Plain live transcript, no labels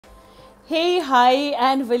Hey, hi,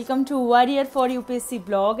 and welcome to Warrior for UPSC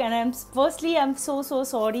blog. And I'm so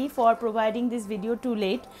sorry for providing this video too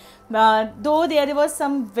late. Though there was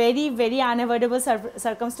some very unavoidable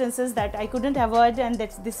circumstances that I couldn't avoid, and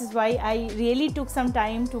this is why I really took some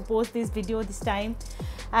time to post this video this time.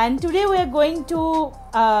 And today we are going to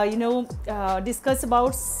discuss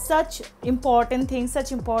about such important things,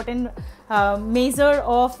 such important measure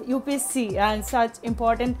of UPSC, and such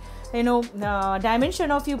important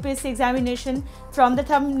dimension of UPSC examination. From the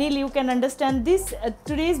thumbnail you can understand this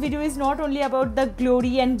today's video is not only about the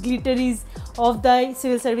glory and glitteries of the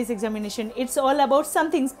civil service examination. It's all about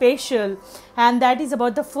something special, and that is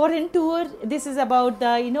about the foreign tour. This is about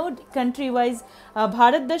the country wise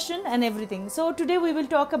Bharat Darshan and everything. So today we will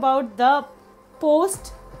talk about the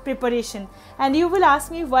post preparation, and you will ask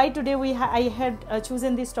me why today I had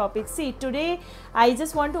chosen this topic. See, today I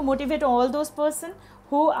just want to motivate all those person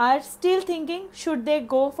who are still thinking should they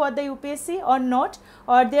go for the UPSC or not,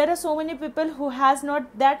 or there are so many people who has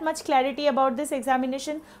not that much clarity about this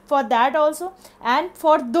examination, for that also, and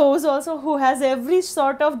for those also who has every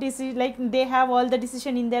sort of decision, like they have all the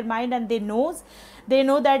decision in their mind and they know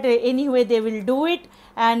that anyway they will do it.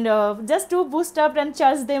 And just to boost up and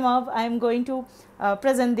charge them up, I am going to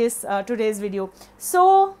present this today's video.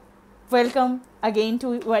 So welcome again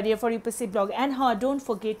to Warrior for UPSC blog, and don't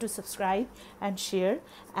forget to subscribe and share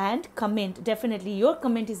and comment. Definitely your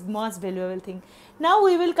comment is most valuable thing. Now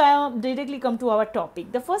we will directly come to our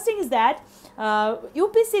topic. The first thing is that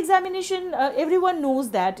UPSC examination, everyone knows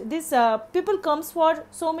that this people comes for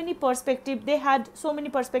so many perspective. They had so many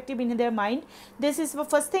perspective in their mind. This is the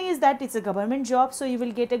first thing is that it's a government job, so you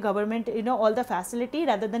will get a government all the facility,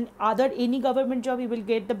 rather than any government job you will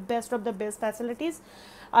get the best of the best facilities.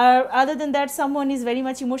 Other than that, someone is very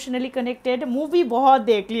much emotionally connected. Movie बहुत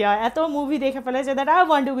देख लिया, ऐतो movie देखे पहले से that I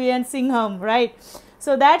want to be an Singham, right?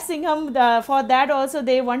 So that Singham, for that also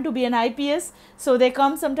they want to be an IPS, so they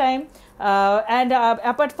come sometime. And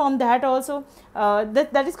apart from that also,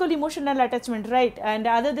 that is called emotional attachment, right? And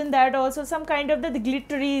other than that also, some kind of the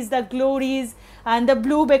glitteries, the glories, and the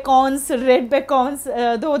blue beacons, red beacons,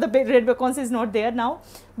 though the red beacons is not there now,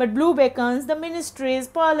 but blue beacons, the ministries,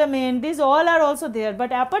 parliament, these all are also there.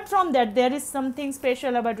 But apart from that, there is something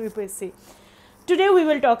special about UPSC. Today we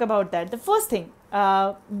will talk about that. The first thing,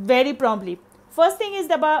 very promptly, first thing is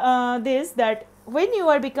about this, that when you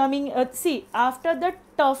are becoming see, after the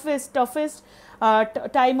toughest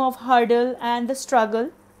time of hurdle and the struggle,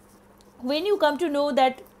 when you come to know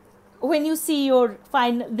that, when you see your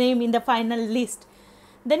name in the final list,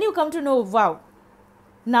 then you come to know, wow,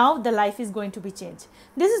 now the life is going to be changed.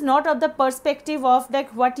 This is not of the perspective of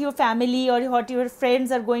like what your family or what your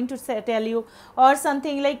friends are going to tell you, or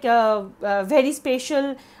something like very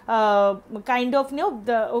special kind of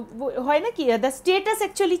the status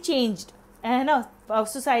actually changed of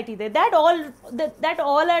society there, that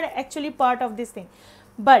all are actually part of this thing.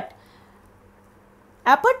 But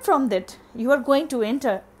apart from that, you are going to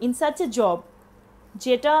enter in such a job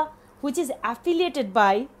which is affiliated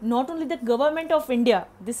by not only the government of India,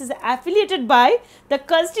 this is affiliated by the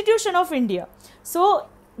Constitution of India. So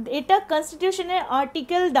এটা constitutional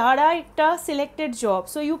article দ্বারা একটা selected job.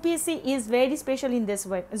 So UPSC is very special in this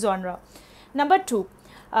genre. Number 2,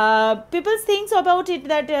 people think about it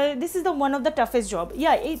that this is the one of the toughest job.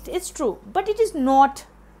 Yeah, it's true, but it is not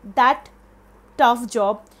that tough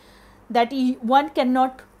job that one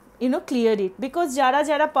cannot clear it, because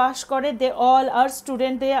jara pass kore, they all are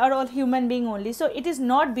student, they are all human being only. So it is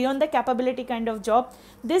not beyond the capability kind of job.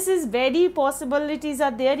 This is very possibilities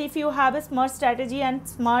are there if you have a smart strategy and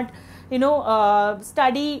smart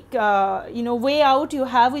study way out you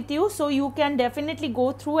have with you, so you can definitely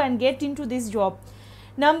go through and get into this job.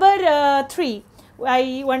 Number 3,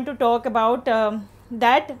 I want to talk about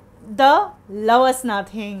that the Lbsnaa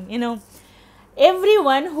thing.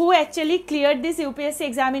 Everyone who actually cleared this UPSC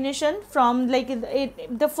examination from like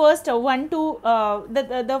the first one to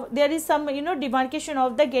there is some demarcation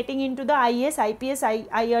of the getting into the IAS, IPS,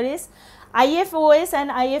 IRS, IFOS and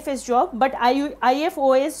IFS job. But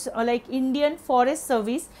IFOS like Indian Forest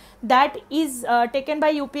Service, that is taken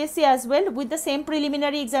by UPSC as well with the same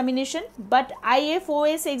preliminary examination. But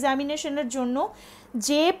IFOS examination er jonno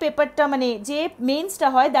যে পেপারটা মানে যে মেইনসটা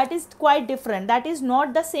হয়, that is quite different. That is not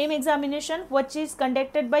the same examination which is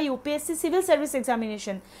conducted by UPSC civil service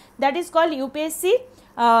examination. That is called UPSC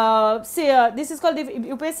this is called the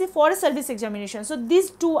UPSC forest service examination. So these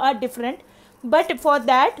two are different. But for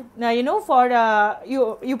that for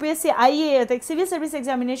UPSC IA, the civil service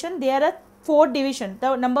examination, there are 4 division.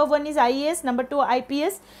 The number 1 is IAS, number 2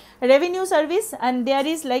 IPS, revenue service, and there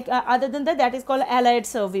is like other than that is called allied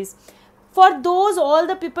service. For those, all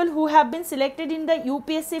the people who have been selected in the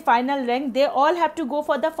UPSC final rank, they all have to go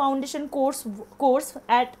for the foundation course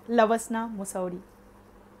at Lbsnaa, Mussoorie.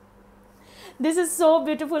 This is so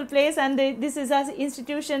beautiful place, and this is an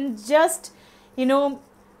institution just,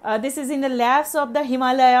 this is in the laps of the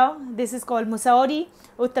Himalaya. This is called Mussoorie,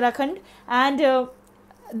 Uttarakhand, and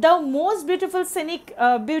the most beautiful scenic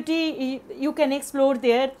beauty you can explore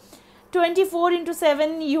there.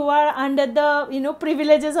 24/7 you are under the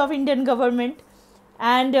privileges of Indian government,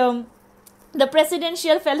 and the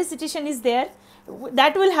presidential felicitation is there.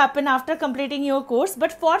 That will happen after completing your course,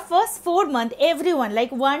 but for first 4 months everyone,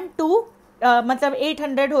 like 1 to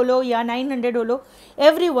 800 holo ya 900 holo,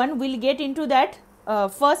 everyone will get into that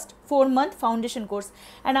first 4-month foundation course,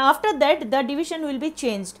 and after that the division will be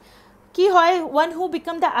changed. Ki hoy, one who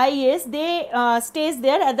become the IAS, they stays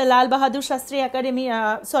there at the Lal Bahadur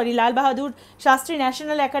Shastri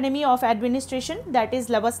National Academy of Administration, that is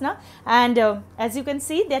Lbsnaa, and as you can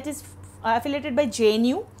see, that is affiliated by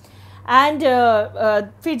JNU, and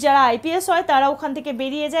फिर जरा IPS হয় তারা ওখান থেকে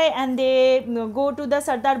বেরিয়ে যায়, and they go to the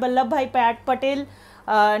Sardar Vallabhbhai Patel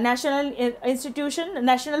National Institution,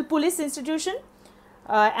 National Police Institution,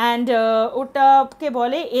 and ওটাকে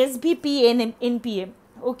বলে SVPNPA,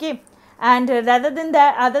 okay. And other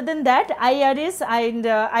than that IRS and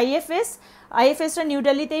IFS টা নিউ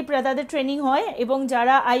দিল্লিতেই তাদের ট্রেনিং হয়, এবং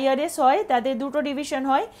যারা IRS হয় তাদের দুটো ডিভিশন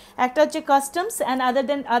হয়, একটা হচ্ছে customs and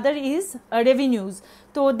other is revenues.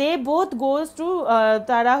 তো দে বোথ গোজ টু,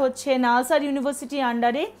 তারা হচ্ছে নালসার ইউনিভার্সিটি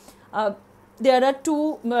আন্ডারে, there are two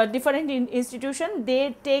different institution, they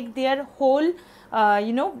take their whole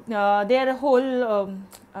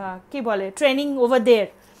কি বলে training over there.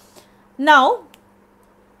 Now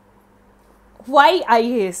why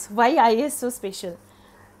IAS so special?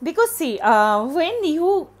 Because see, when you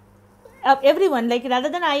everyone, like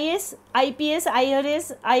rather than IAS, IPS, IRS,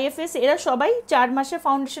 IFS, এরা সবাই 4 মাসের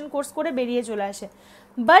foundation course করে বেরিয়ে চলে আসে,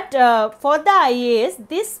 but for the IAS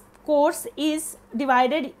this course is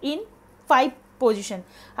divided in 5 position.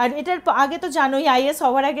 আর এটার আগে তো জানোই IAS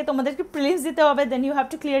হওয়ার আগে তোমাদেরকে প্রিলিমস দিতে হবে, then you have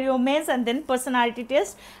to clear your mains and then personality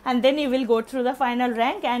test, and then you will go through the final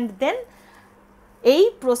rank, and then এই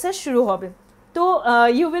প্রসেস শুরু হবে। তো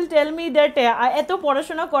you will tell me that এত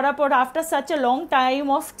পড়াশোনা করার পর after such a long time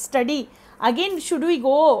of study, again should we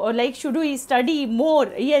go, or like should we study more?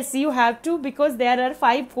 Yes, you have to, because there are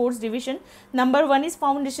 5 course division. Number 1 is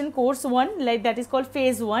foundation course 1, like that is called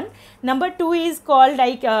phase 1. Number 2 is called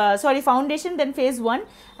like foundation, then phase 1,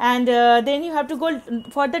 and then you have to go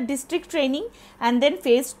for the district training, and then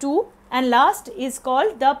phase 2, and last is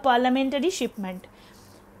called the parliamentary shipment.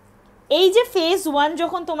 এই যে phase 1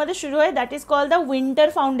 যখন তোমাদের শুরু হয়, that is call the winter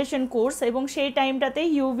foundation course, এবং সেই টাইমটাতে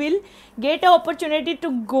you will get a opportunity to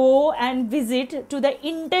go and visit to the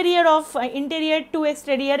interior two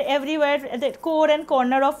exterior everywhere the core and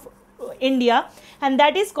corner of India, and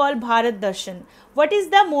that is called Bharat Darshan. What is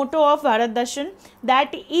the motto of Bharat Darshan?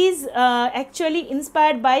 That is actually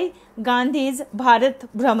inspired by Gandhi's Bharat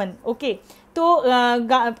Brahman, okay. তো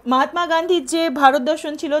মহাত্মা গান্ধীর যে ভারত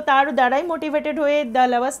দর্শন ছিল তার দ্বারাই motivated হয়ে the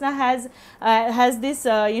Lbsnaa has this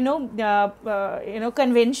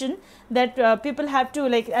convention that people have to,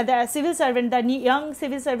 like the civil servant, the young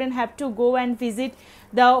civil servant have to go and visit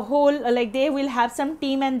the whole, like they will have some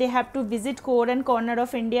team and they have to visit core and corner of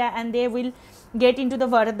India, and they will get into the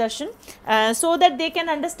Bharat Darshan so that they can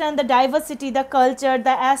understand the diversity, the culture,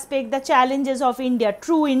 the aspect, the challenges of India,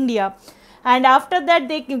 true India. And after that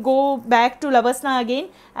they go back to Lbsnaa again,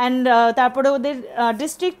 and তারপরে ওদের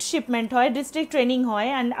district shipment হয়, district training হয়,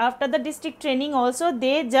 and after the district training also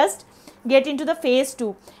they just get into the phase 2.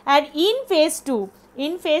 And in phase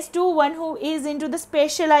 2 one who is into the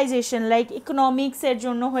specialization, like economics এর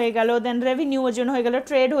জন্য হয়ে গেল, then revenue এর জন্য হয়ে গেল,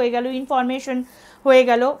 trade হয়ে গেল, information হয়ে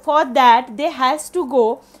গেল, for that they has to go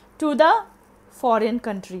to the foreign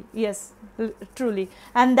country. Yes, truly,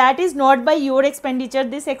 and that is not by your expenditure.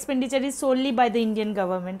 This expenditure is solely by the Indian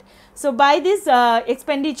government. So by this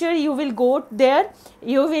expenditure you will go there,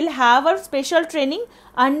 you will have a special training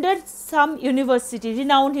under some university,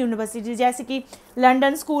 renowned university, जैसे कि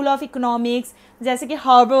London School of Economics, जैसे कि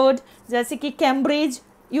Harvard, जैसे कि Cambridge.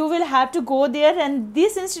 You will have to go there, and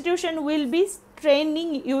this institution will be training,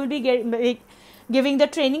 you will be giving the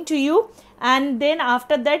training to you, and then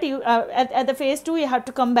after that you at the phase 2 you have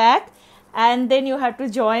to come back, and then you have to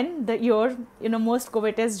join your most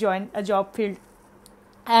covetous job field.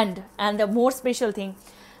 And the more special thing,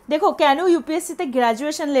 দেখো কেন UPSC তে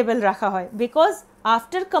graduation level রাখা হয়, because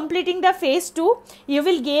after completing the phase 2 you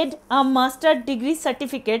will get a master degree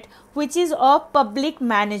certificate which is of public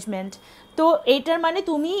management. তো এইটার মানে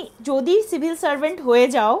তুমি যদি সিভিল সার্ভেন্ট হয়ে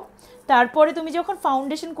যাও তারপরে তুমি যখন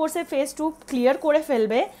ফাউন্ডেশন কোর্সের ফেজ 2 ক্লিয়ার করে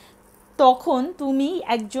ফেলবে তখন তুমি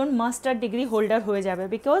একজন মাস্টার ডিগ্রি হোল্ডার হয়ে যাবে,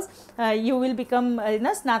 বিকজ ইউ উইল বিকাম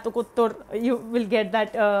স্নাতকোত্তর, you will get that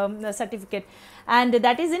certificate, and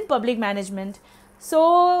that is in public management. So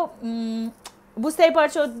বুঝতেই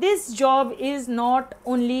পারছো, this job is not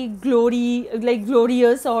only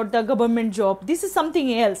glorious or the government job. This is something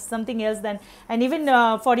else than, and even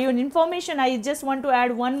for your information, I just want to add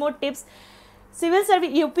one more tips. Civil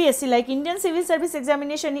service UPSC, like Indian Civil Service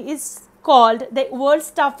Examination, is called the world's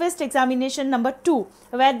toughest examination number 2,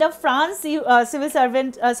 where the France civil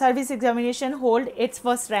service examination hold its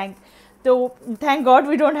first rank. So thank God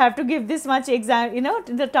we don't have to give this much exam,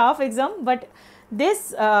 the tough exam, but this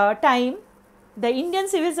time the Indian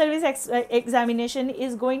Civil Service examination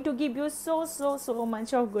is going to give you so much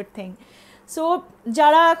of good thing. So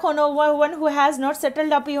jara ekhono one who has not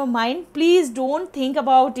settled up your mind, please don't think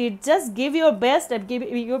about it, just give your best, and give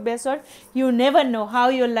your best, or you never know how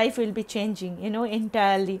your life will be changing,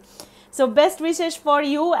 entirely. So best wishes for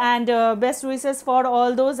you, and best wishes for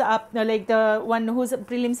all those like the one whose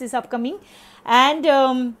prelims is upcoming, and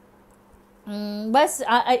বাস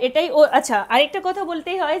এটাই। ও আচ্ছা, আরেকটা কথা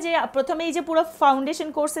বলতেই হয় যে প্রথমে এই যে পুরো ফাউন্ডেশন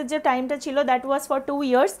কোর্সের যে টাইমটা ছিল, that was for 2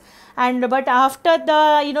 years, and but after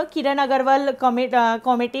the Kiran Agarwal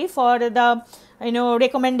committee for the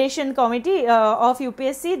recommendation committee of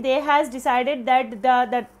UPSC, they has decided that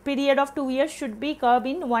that period of 2 years should be curbed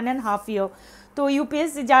in 1.5 years. তো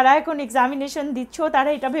ইউপিএসসি যারা এখন examination দিচ্ছ তারা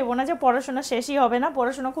এটা ভেবো না যে পড়াশোনা শেষই হবে না,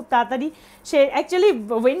 পড়াশোনা খুব তাড়াতাড়ি actually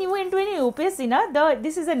when you enter in UPSC না,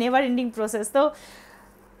 this is a never ending process. So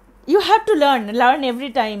you have to learn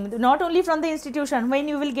every time, not only from the institution. When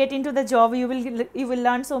you will get into the job, you will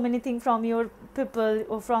learn so many things from your people,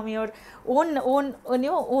 or from your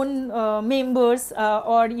own members,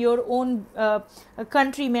 or your own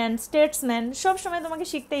countrymen, statesmen, সব সময় তোমাকে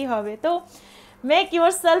শিখতেই হবে। তো make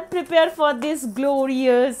yourself prepare for this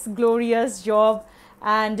glorious job,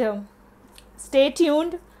 and stay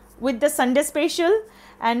tuned with the Sunday special,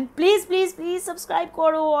 and please subscribe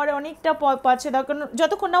করো, আর অনেকটা পাচ্ছে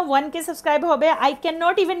যতক্ষণ না 1K সাবস্ক্রাইব হবে। I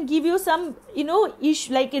cannot even give you some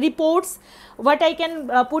like reports what I can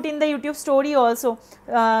put in the YouTube story also.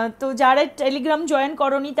 তো যারা Telegram join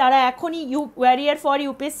করোনি তারা এখনই warrior for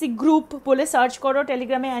UPSC group বলে সার্চ করো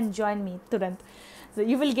টেলিগ্রামে, and join me তুরন্ত. So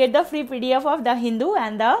you will get the free PDF of the Hindu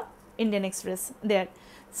and the Indian Express there.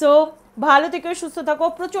 So ভালো থেকো, সুস্থ থাকো,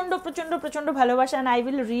 প্রচন্ড ভালোবাসা, and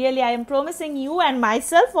I am promising you and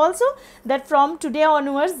myself also that from today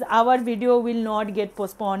onwards our video will not get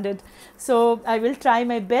postponed. So I will try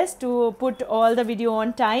my best to put all the video on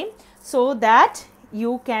time so that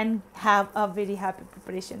you can have a very happy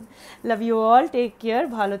preparation. Love you all, take care,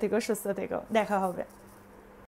 ভালো থেকো, সুস্থ থেকো, দেখা হবে।